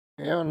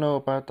I don't know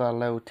about that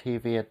little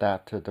TV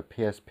adapter the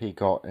PSP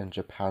got in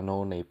Japan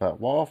only, but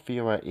what if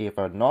you were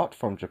either not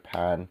from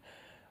Japan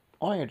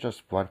or you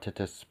just wanted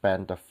to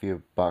spend a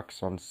few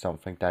bucks on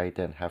something that you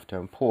didn't have to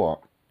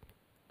import?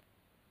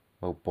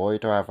 Well, boy,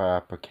 do I have an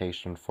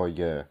application for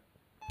you.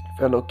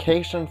 The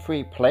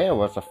location-free player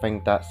was a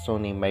thing that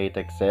Sony made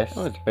exist.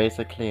 It was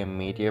basically a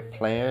media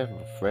player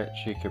with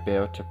which you could be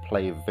able to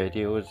play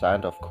videos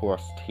and of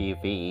course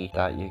TV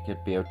that you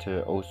could be able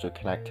to also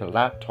connect to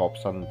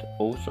laptops and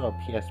also a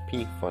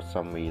PSP for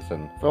some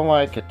reason. From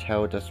what I could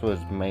tell, this was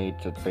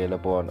made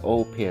available on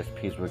all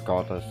PSPs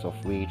regardless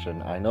of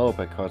region. I know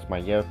because my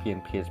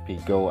European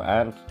PSP Go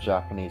and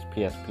Japanese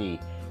PSP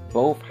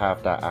both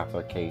have that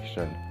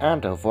application.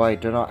 And although I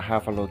do not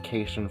have a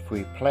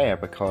location-free player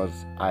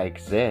because I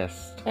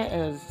exist,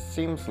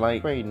 seems like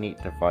a very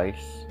neat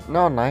device.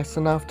 Not nice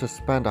enough to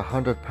spend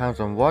 £100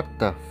 on what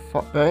the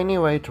fuck. But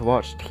anyway, to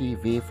watch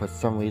TV for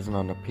some reason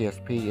on the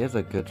PSP is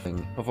a good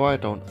thing. Although I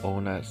don't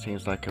own it, it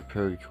seems like a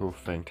pretty cool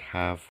thing to have.